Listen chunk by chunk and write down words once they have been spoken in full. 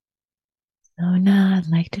So now I'd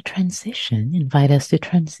like to invite us to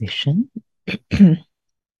transition.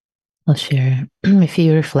 I'll share a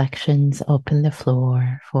few reflections, open the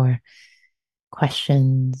floor for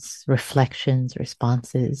questions, reflections,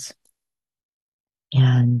 responses,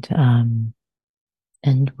 and um,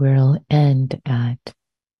 and we'll end at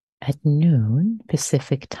noon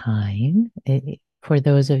Pacific time. For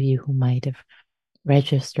those of you who might have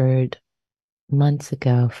registered months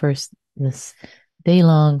ago, first this day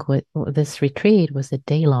long, this retreat was a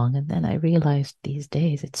day long, and then I realized these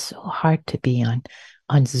days it's so hard to be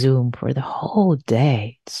on Zoom for the whole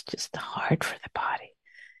day. It's just hard for the body.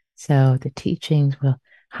 So the teachings will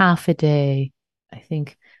half a day. I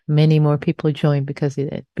think many more people joined because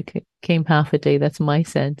it became half a day. That's my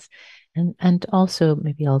sense. And also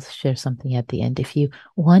maybe I'll share something at the end. If you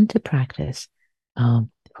want to practice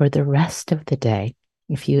for the rest of the day,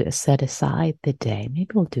 if you set aside the day, maybe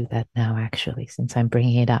we'll do that now actually, since I'm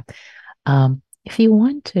bringing it up. If you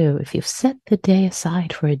want to, if you've set the day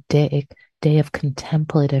aside for day of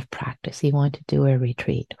contemplative practice, you want to do a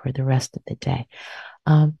retreat for the rest of the day.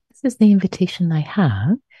 This is the invitation I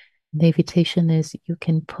have. The invitation is you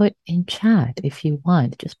can put in chat if you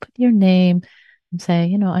want. Just put your name and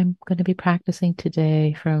say, I'm going to be practicing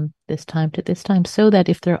today from this time to this time, so that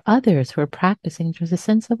if there are others who are practicing, there's a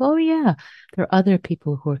sense of, oh, yeah, there are other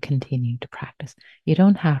people who are continuing to practice. You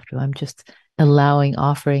don't have to. I'm just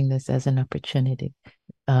offering this as an opportunity.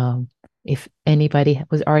 If anybody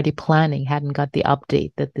was already planning, hadn't got the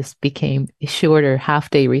update that this became a shorter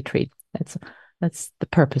half-day retreat, that's the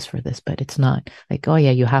purpose for this, but it's not like, oh yeah,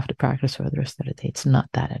 you have to practice for the rest of the day. It's not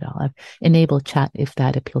that at all. I've enabled chat if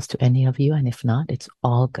that appeals to any of you, and if not, it's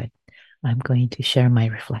all good. I'm going to share my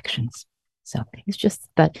reflections. So it's just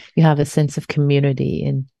that you have a sense of community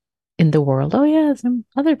in the world. Oh yeah, some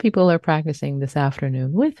other people are practicing this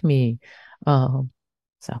afternoon with me. So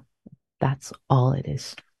that's all it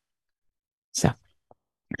is. So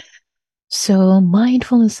so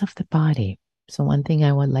mindfulness of the body. So one thing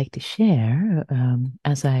I would like to share,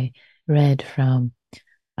 as I read from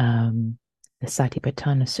the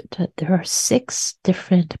Satipatthana Sutta, there are six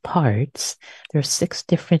different parts. There are six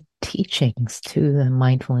different teachings to the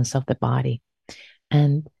mindfulness of the body.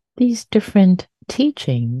 And these different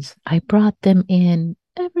teachings, I brought them in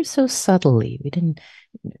ever so subtly. We didn't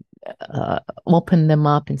open them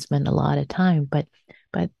up and spend a lot of time, but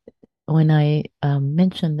when I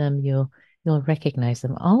mention them, you'll recognize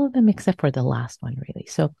them, all of them except for the last one, really.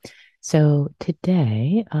 So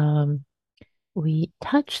today we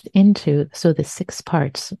touched into the six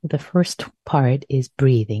parts. The first part is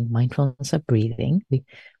breathing, mindfulness of breathing. We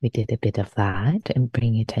did a bit of that and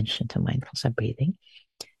bringing attention to mindfulness of breathing.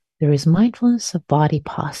 There is mindfulness of body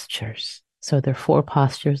postures. So there are four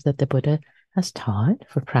postures that the Buddha has taught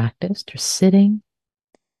for practice. There's sitting,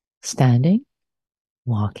 standing,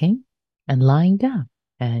 walking, and lying down.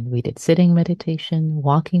 And we did sitting meditation,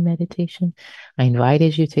 walking meditation. I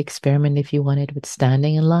invited you to experiment if you wanted with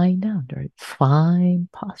standing and lying down. They're fine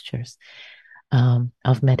postures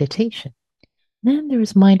of meditation. Then there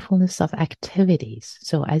is mindfulness of activities.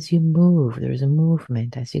 So as you move, there's a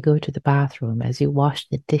movement. As you go to the bathroom, as you wash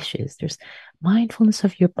the dishes, there's mindfulness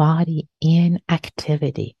of your body in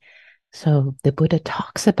activity. So the Buddha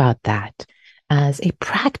talks about that as a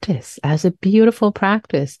practice, as a beautiful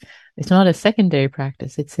practice. It's not a secondary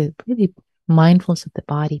practice, it's a really mindfulness of the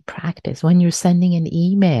body practice. When you're sending an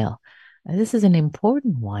email, this is an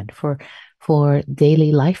important one for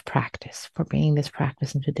daily life practice, for bringing this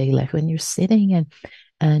practice into daily life. When you're sitting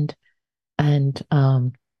and and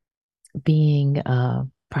being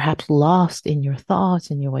perhaps lost in your thoughts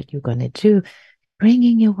and what you're going to do,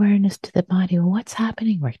 bringing awareness to the body. Well, what's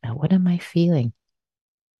happening right now? What am I feeling?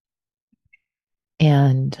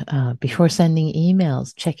 And before sending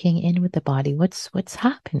emails, checking in with the body. What's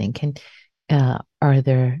happening? Are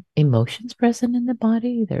there emotions present in the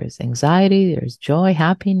body? There's anxiety, there's joy,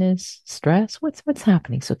 happiness, stress. What's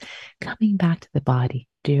happening? So coming back to the body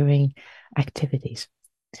during activities.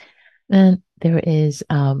 And there is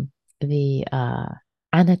the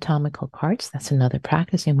anatomical parts. That's another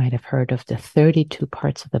practice. You might have heard of the 32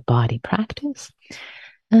 parts of the body practice.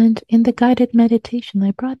 And in the guided meditation,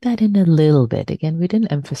 I brought that in a little bit. Again, we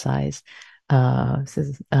didn't emphasize on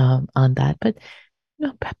that, but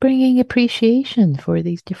bringing appreciation for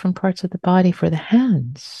these different parts of the body, for the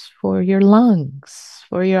hands, for your lungs,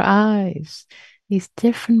 for your eyes, these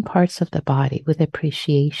different parts of the body with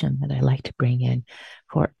appreciation that I like to bring in,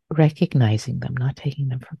 for recognizing them, not taking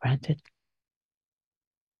them for granted.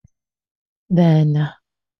 Then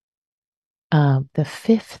the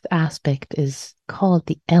fifth aspect is called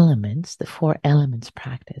the elements, the four elements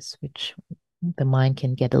practice, which the mind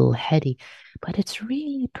can get a little heady, but it's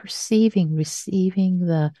really perceiving, receiving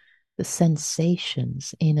the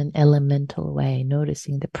sensations in an elemental way,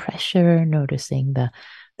 noticing the pressure, noticing the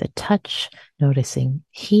touch, noticing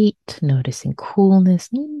heat, noticing coolness,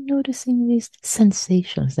 noticing these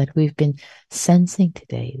sensations that we've been sensing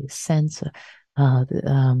today, the sense of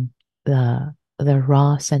the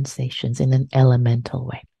raw sensations in an elemental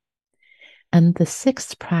way. And the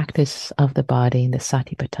sixth practice of the body in the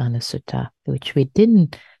Satipatthana Sutta, which we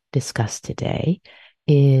didn't discuss today,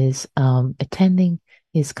 is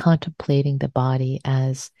is contemplating the body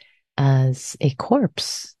as a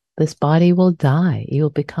corpse. This body will die. It will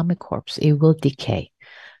become a corpse. It will decay.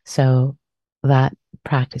 So that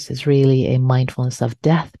practice is really a mindfulness of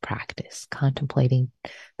death practice, contemplating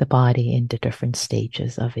the body in the different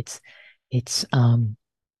stages of its um,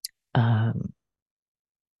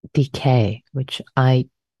 decay, which I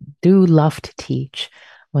do love to teach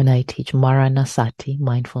when I teach Maranasati,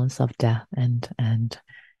 mindfulness of death, and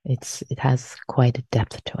it has quite a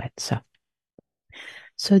depth to it.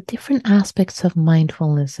 So different aspects of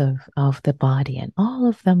mindfulness of the body, and all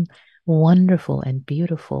of them wonderful and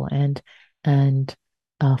beautiful, and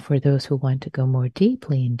for those who want to go more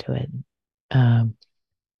deeply into it, um,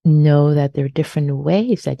 know that there are different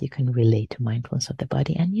ways that you can relate to mindfulness of the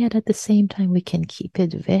body, and yet at the same time we can keep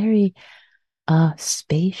it very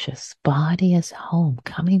spacious, body as home,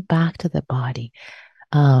 coming back to the body.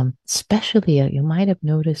 Especially, you might have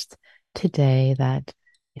noticed today that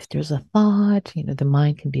if there's a thought, the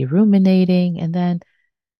mind can be ruminating, and then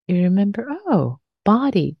you remember, oh,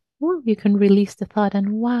 body. Well, you can release the thought,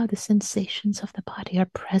 and wow, the sensations of the body are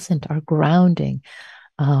present, are grounding,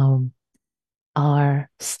 um, are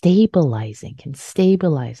stabilizing, can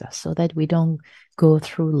stabilize us so that we don't go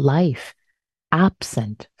through life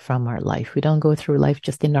absent from our life. We don't go through life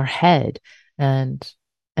just in our head, and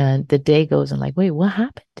the day goes and like, wait, what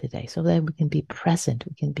happened today? So that we can be present.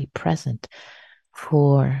 We can be present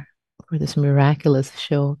for this miraculous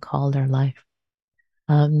show called our life.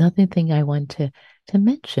 Another thing I want to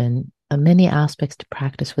mention, many aspects to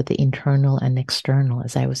practice with the internal and external,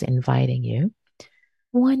 as I was inviting you.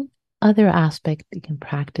 One other aspect you can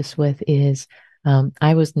practice with is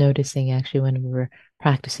I was noticing actually when we were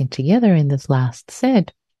practicing together in this last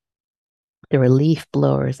set, there were leaf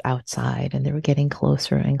blowers outside and they were getting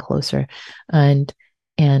closer and closer. And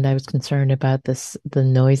I was concerned about the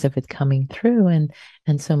noise of it coming through.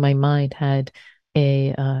 And so my mind had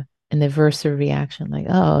an aversive reaction, like,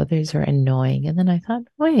 oh, these are annoying. And then I thought,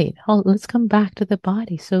 wait, let's come back to the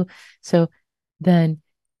body. So then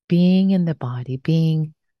being in the body,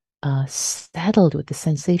 being settled with the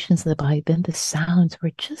sensations of the body, then the sounds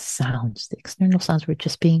were just sounds. The external sounds were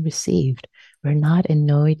just being received. We're not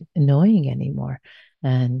annoying anymore.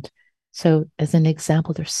 And so, as an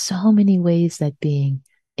example, there's so many ways that being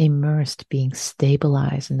immersed, being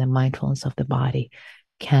stabilized in the mindfulness of the body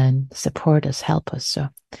can support us, help us. So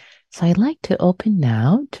I'd like to open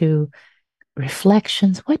now to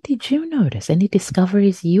reflections. What did you notice? Any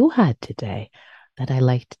discoveries you had today that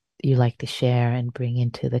you like to share and bring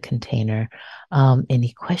into the container?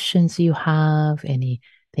 Any questions you have?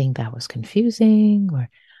 Anything that was confusing? Or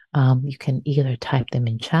you can either type them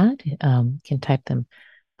in chat. You can type them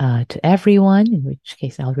to everyone, in which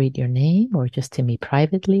case I'll read your name, or just to me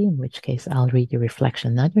privately, in which case I'll read your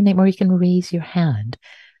reflection, not your name, or you can raise your hand,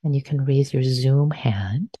 and you can raise your Zoom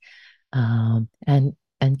hand.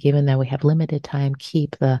 And given that we have limited time,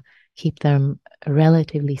 keep them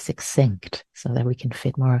relatively succinct so that we can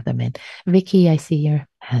fit more of them in. Vicky, I see your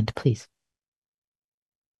hand, please.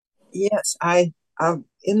 Yes, I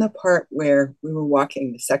in the part where we were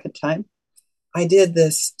walking the second time, I did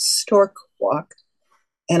this stork walk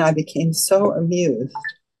and I became so amused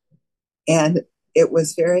and it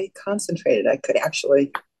was very concentrated. I could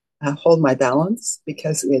actually hold my balance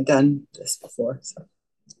because we had done this before. So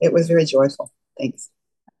it was very joyful. Thanks.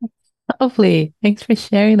 Lovely. Thanks for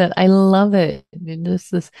sharing that. I love it. And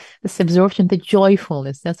just this absorption, the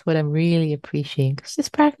joyfulness. That's what I'm really appreciating because this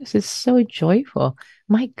practice is so joyful.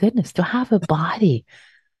 My goodness, to have a body.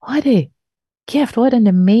 What a gift. What an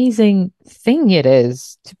amazing thing it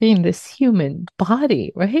is to be in this human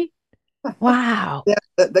body, right? Wow. Yeah,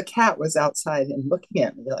 the cat was outside and looking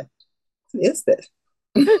at me like, what is this?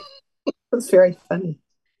 It was very funny.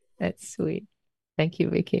 That's sweet. Thank you,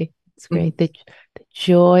 Vicky. It's great. The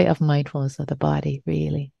joy of mindfulness of the body,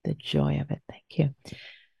 really, the joy of it. Thank you.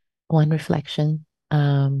 One reflection.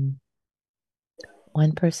 One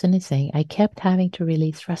person is saying, I kept having to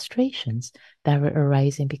release frustrations that were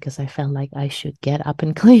arising because I felt like I should get up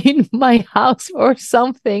and clean my house or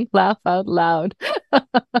something. Laugh out loud.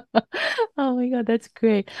 Oh my God, that's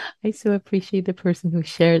great. I so appreciate the person who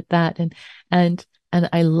shared that, and and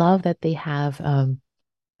I love that they have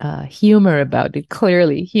humor about it,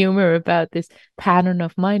 clearly, humor about this pattern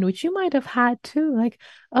of mind, which you might have had too. Like,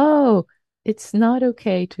 oh, it's not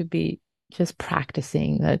okay to be just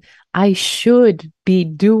practicing that. I should be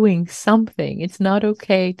doing something. It's not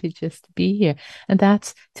okay to just be here. And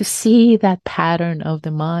that's to see that pattern of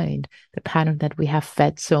the mind, the pattern that we have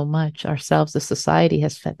fed so much ourselves, the society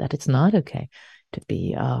has fed that it's not okay to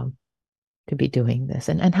be doing this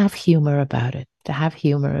and have humor about it, to have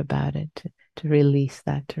humor about it, to release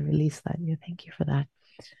that, to release that. Yeah, thank you for that.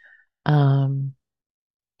 Um,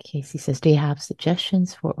 Casey says, do you have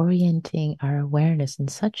suggestions for orienting our awareness in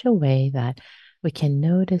such a way that we can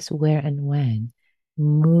notice where and when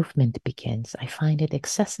movement begins? I find it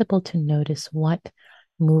accessible to notice what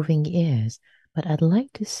moving is, but I'd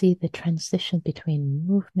like to see the transition between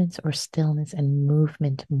movements or stillness and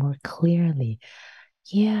movement more clearly.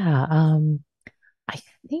 Yeah, I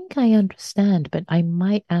think I understand, but I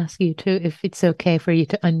might ask you too if it's okay for you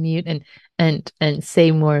to unmute and say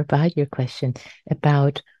more about your question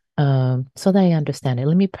about so that I understand it.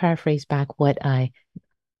 Let me paraphrase back what I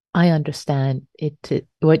understand it to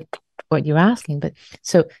what you're asking. But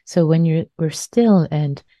so when we're still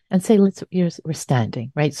and say we're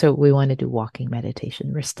standing, right? So we want to do walking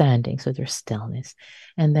meditation. We're standing, so there's stillness.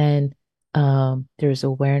 And then there's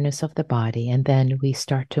awareness of the body, and then we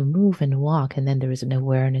start to move and walk, and then there is an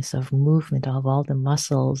awareness of movement of all the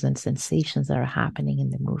muscles and sensations that are happening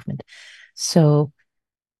in the movement. So,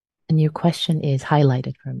 and your question is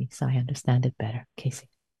highlighted for me, so I understand it better, Casey.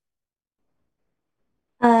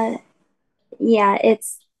 Uh, yeah,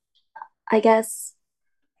 it's, I guess,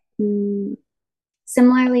 mm,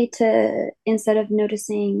 similarly to instead of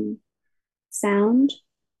noticing sound,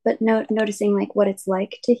 but noticing like what it's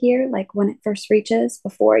like to hear, like when it first reaches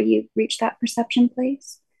before you reach that perception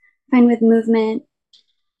place. I find with movement,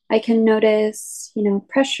 I can notice,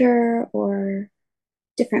 pressure or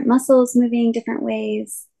different muscles moving different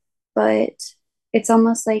ways, but it's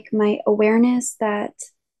almost like my awareness that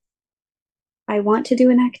I want to do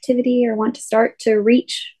an activity or want to start to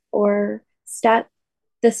reach or step,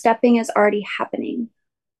 the stepping is already happening.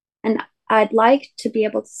 And I'd like to be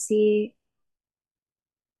able to see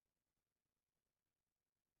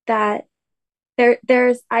that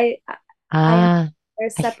I Ah,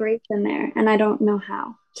 there's I separation there and I don't know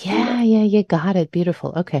how, kind of. Yeah, yeah, you got it.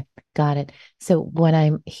 Beautiful. Okay, got it. So what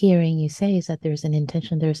I'm hearing you say is that there's an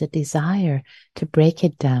intention, there's a desire to break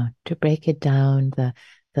it down, the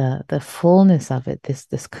fullness of it,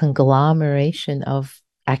 this conglomeration of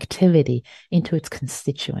activity into its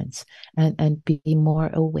constituents and be more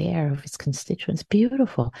aware of its constituents.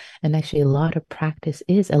 Beautiful. And actually a lot of practice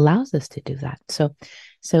is allows us to do that. So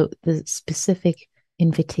the specific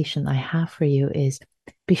invitation I have for you is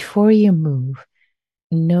before you move,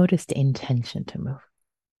 notice the intention to move.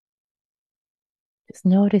 Just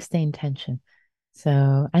notice the intention.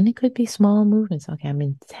 So, and it could be small movements. Okay, I'm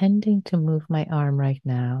intending to move my arm right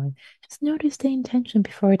now. And just notice the intention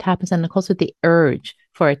before it happens, and also the urge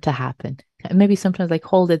for it to happen. And maybe sometimes like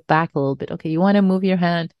hold it back a little bit. Okay, you want to move your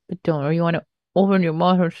hand, but don't, or you want to open your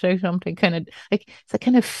mouth or say something kind of like so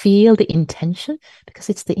kind of feel the intention because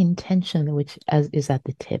it's the intention which is at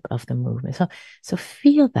the tip of the movement. So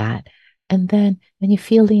feel that. And then when you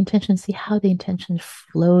feel the intention, see how the intention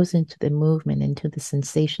flows into the movement, into the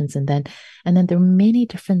sensations, and then there are many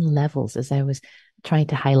different levels, as I was trying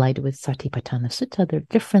to highlight with Satipatthana Sutta. There are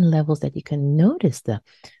different levels that you can notice the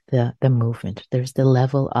movement. There's the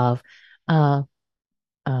level uh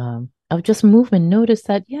of just movement. Notice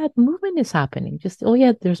that, yeah, movement is happening. Just, oh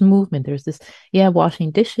yeah, there's movement. There's this, yeah,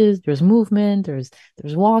 washing dishes, there's movement, there's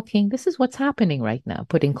walking. This is what's happening right now,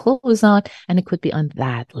 putting clothes on, and it could be on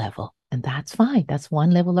that level. And that's fine. That's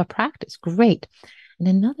one level of practice. Great. And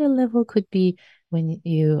another level could be when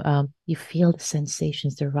you feel the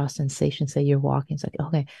sensations, the raw sensations that you're walking. It's like,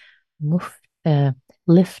 okay, move, uh,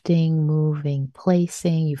 lifting, moving,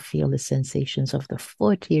 placing. You feel the sensations of the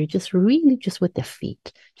foot. You're just really just with the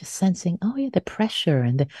feet, just sensing, oh yeah, the pressure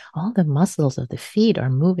and all the muscles of the feet are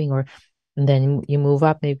moving, or and then you move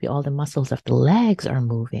up, maybe all the muscles of the legs are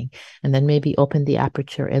moving, and then maybe open the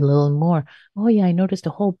aperture a little more. Oh yeah, I noticed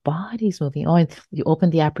the whole body's moving. Oh, and you open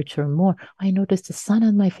the aperture more. I noticed the sun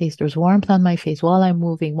on my face. There's warmth on my face while I'm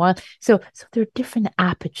moving. So there are different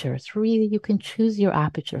apertures. Really, you can choose your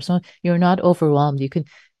aperture. So you're not overwhelmed. You can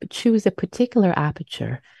choose a particular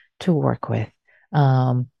aperture to work with.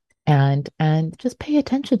 Um, and just pay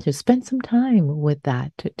attention to spend some time with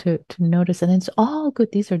that to notice, and it's all good.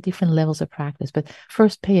 These are different levels of practice, but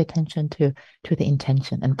first pay attention to the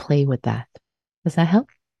intention and play with that. Does that help?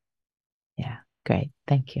 Yeah, great.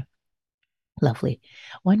 Thank you. Lovely.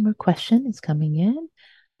 One more question is coming in.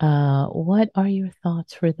 What are your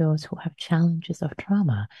thoughts for those who have challenges of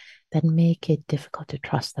trauma that make it difficult to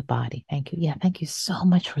trust the body? Thank you. Yeah, thank you so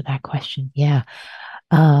much for that question. Yeah,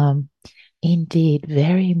 um, indeed,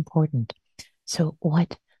 very important. So,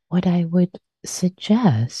 what I would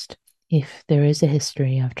suggest, if there is a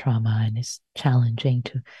history of trauma and it's challenging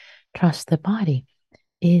to trust the body,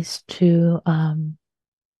 is to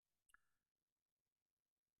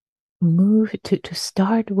move to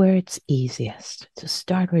start where it's easiest, to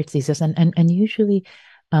start where it's easiest. And usually,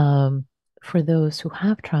 for those who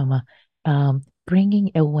have trauma,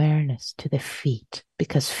 bringing awareness to the feet,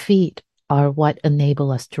 because feet are what enable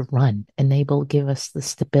us to run, give us the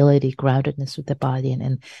stability, groundedness with the body,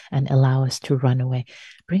 and allow us to run away.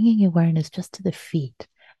 Bringing awareness just to the feet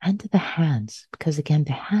and to the hands, because again,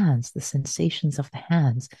 the hands, the sensations of the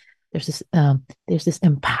hands, there's this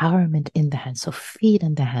empowerment in the hands. So feet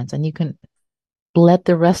and the hands, and you can let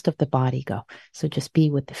the rest of the body go. So just be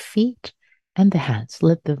with the feet and the hands.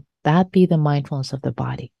 That be the mindfulness of the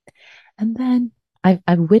body. And then I've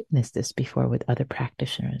witnessed this before with other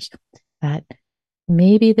practitioners, that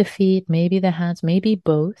maybe the feet, maybe the hands, maybe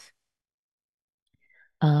both.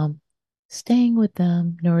 Um, Staying with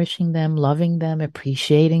them, nourishing them, loving them,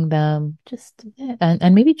 appreciating them,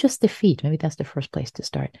 and maybe just the feet. Maybe that's the first place to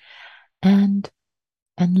start. And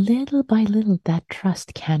And little by little, that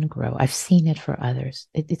trust can grow. I've seen it for others.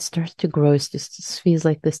 It starts to grow. It just feels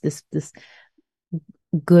like this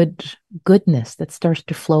good goodness that starts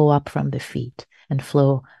to flow up from the feet and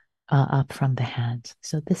flow up from the hands.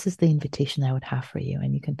 So this is the invitation I would have for you.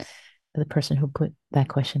 And you can, the person who put that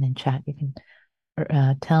question in chat, you can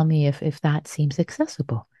tell me if that seems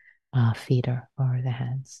accessible, feet or the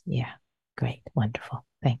hands. Yeah, great, wonderful.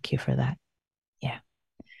 Thank you for that. Yeah.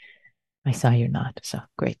 I saw you're not, so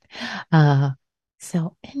great. Uh,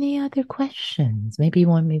 so any other questions? Maybe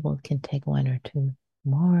we can take one or two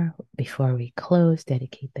more before we close,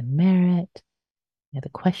 dedicate the merit. Any other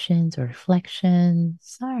questions or reflections?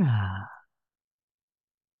 Sarah.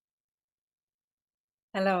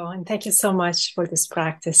 Hello, and thank you so much for this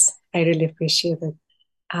practice. I really appreciate it.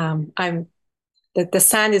 I'm the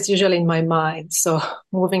sand is usually in my mind, so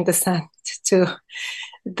moving the sand to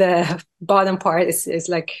the bottom part is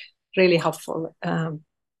like really helpful.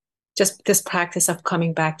 Just this practice of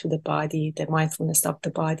coming back to the body, the mindfulness of the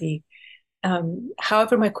body.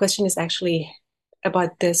 However, my question is actually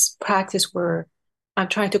about this practice where I'm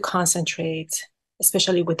trying to concentrate,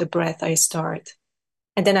 especially with the breath. I start,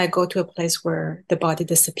 and then I go to a place where the body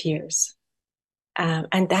disappears.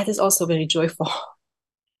 And that is also very joyful.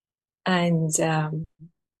 And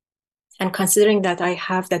and considering that I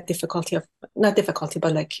have that difficulty of not difficulty,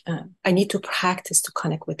 but like I need to practice to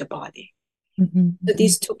connect with the body. Mm-hmm, So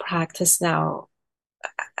these two practice now,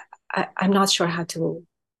 I'm not sure how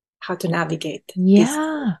to navigate these.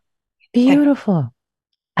 yeah, beautiful.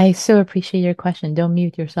 I so appreciate your question. Don't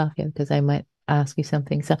mute yourself yet because I might ask you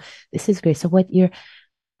something. So this is great. So what you're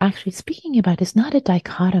actually speaking about is not a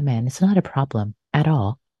dichotomy, and it's not a problem at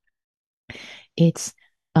all. It's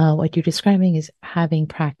what you're describing is having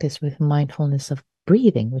practice with mindfulness of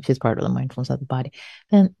breathing, which is part of the mindfulness of the body.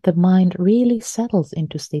 Then the mind really settles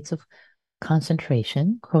into states of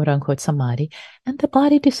concentration, quote unquote samadhi, and the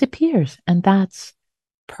body disappears. And that's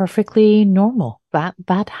perfectly normal.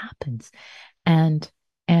 That happens. And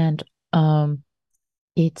and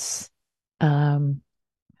it's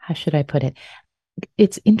how should I put it?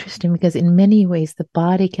 It's interesting because in many ways the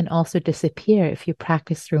body can also disappear if you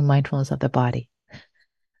practice through mindfulness of the body.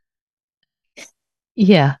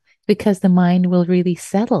 Yeah, because the mind will really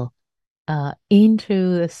settle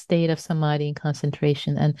into a state of samadhi and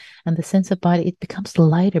concentration, and the sense of body, it becomes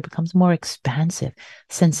lighter, becomes more expansive.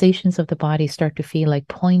 Sensations of the body start to feel like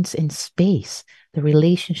points in space. The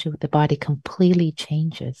relationship with the body completely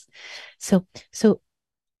changes. So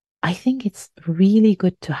I think it's really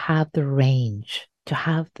good to have the range,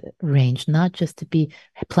 not just to be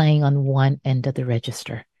playing on one end of the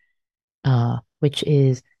register, which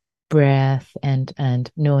is breath and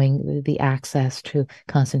knowing the access to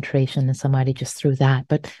concentration and samadhi just through that,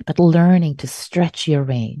 but learning to stretch your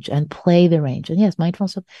range and play the range. And yes,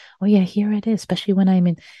 mindfulness of, oh yeah, here it is, especially when I'm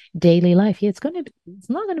in daily life. Yeah, it's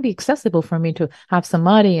not going to be accessible for me to have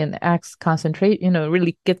samadhi and concentrate,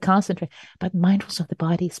 really get concentrate. But mindfulness of the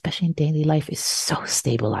body, especially in daily life, is so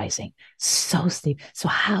stabilizing, so stable. So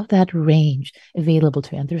have that range available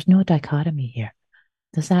to you. And there's no dichotomy here.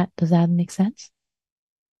 Does that make sense?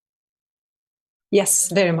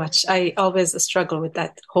 Yes, very much. I always struggle with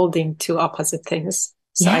that, holding two opposite things.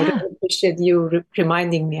 So I Yeah. really appreciate you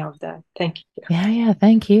reminding me of that. Thank you. Yeah. Yeah.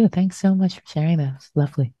 Thank you. Thanks so much for sharing that. It's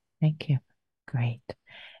lovely. Thank you. Great.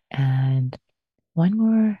 And one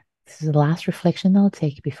more. This is the last reflection I'll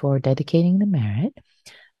take before dedicating the merit.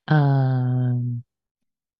 Um,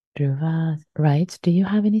 Dhruva writes, do you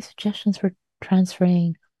have any suggestions for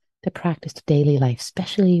transferring the practice to daily life,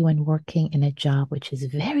 especially when working in a job which is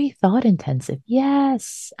very thought intensive?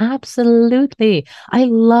 Yes, absolutely. I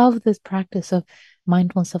love this practice of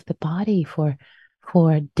mindfulness of the body for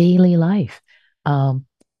daily life,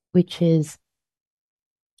 which is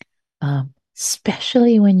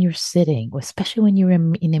especially when you're sitting, or especially when you're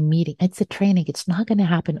in a meeting. It's a training. It's not going to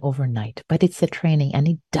happen overnight, but it's a training, and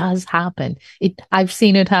it does happen. I've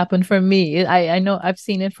seen it happen for me. I know I've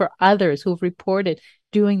seen it for others who've reported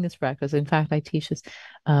doing this practice. In fact, I teach this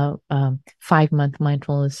 5-month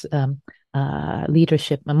mindfulness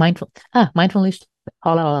leadership, mindfulness.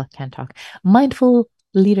 Oh, can't talk. Mindful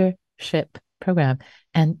leadership program,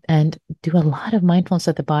 and do a lot of mindfulness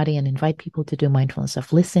of the body, and invite people to do mindfulness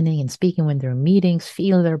of listening and speaking when they're in meetings,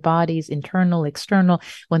 feel their bodies, internal, external,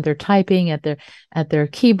 when they're typing at their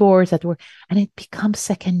keyboards at work, and it becomes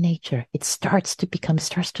second nature. It starts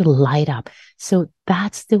to light up. So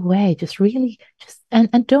that's the way. Just really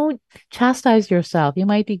and don't chastise yourself. You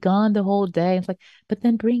might be gone the whole day. It's like, but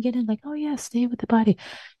then bring it in like, oh yeah, stay with the body.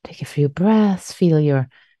 Take a few breaths, feel your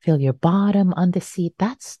bottom on the seat.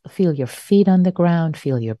 Feel your feet on the ground,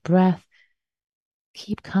 feel your breath.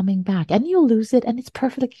 Keep coming back, and you'll lose it, and it's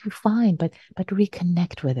perfectly fine, but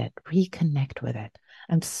reconnect with it. Reconnect with it.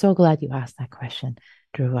 I'm so glad you asked that question,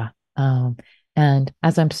 Dhruva. And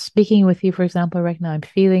as I'm speaking with you, for example, right now, I'm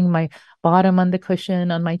feeling my bottom on the cushion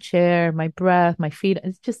on my chair, my breath, my feet.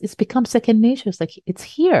 It's become second nature. It's like it's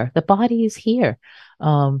here. The body is here.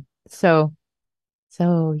 So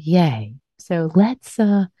yay. So let's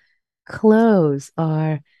close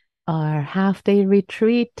our half day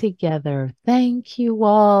retreat together. Thank you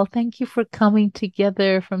all. Thank you for coming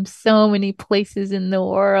together from so many places in the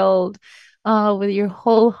world. With your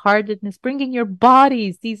wholeheartedness, bringing your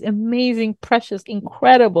bodies, these amazing, precious,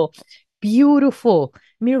 incredible, beautiful,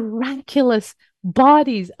 miraculous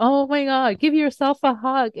bodies. Oh my God, give yourself a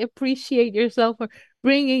hug. Appreciate yourself for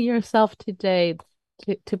bringing yourself today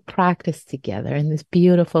to practice together in this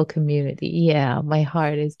beautiful community. Yeah, my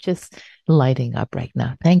heart is just lighting up right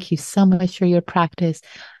now. Thank you so much for your practice.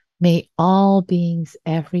 May all beings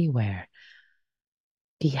everywhere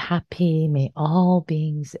be happy. May all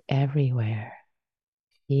beings everywhere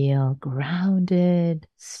feel grounded,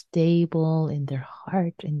 stable in their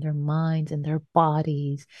heart, in their minds, in their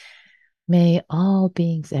bodies. May all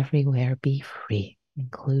beings everywhere be free,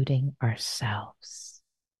 including ourselves.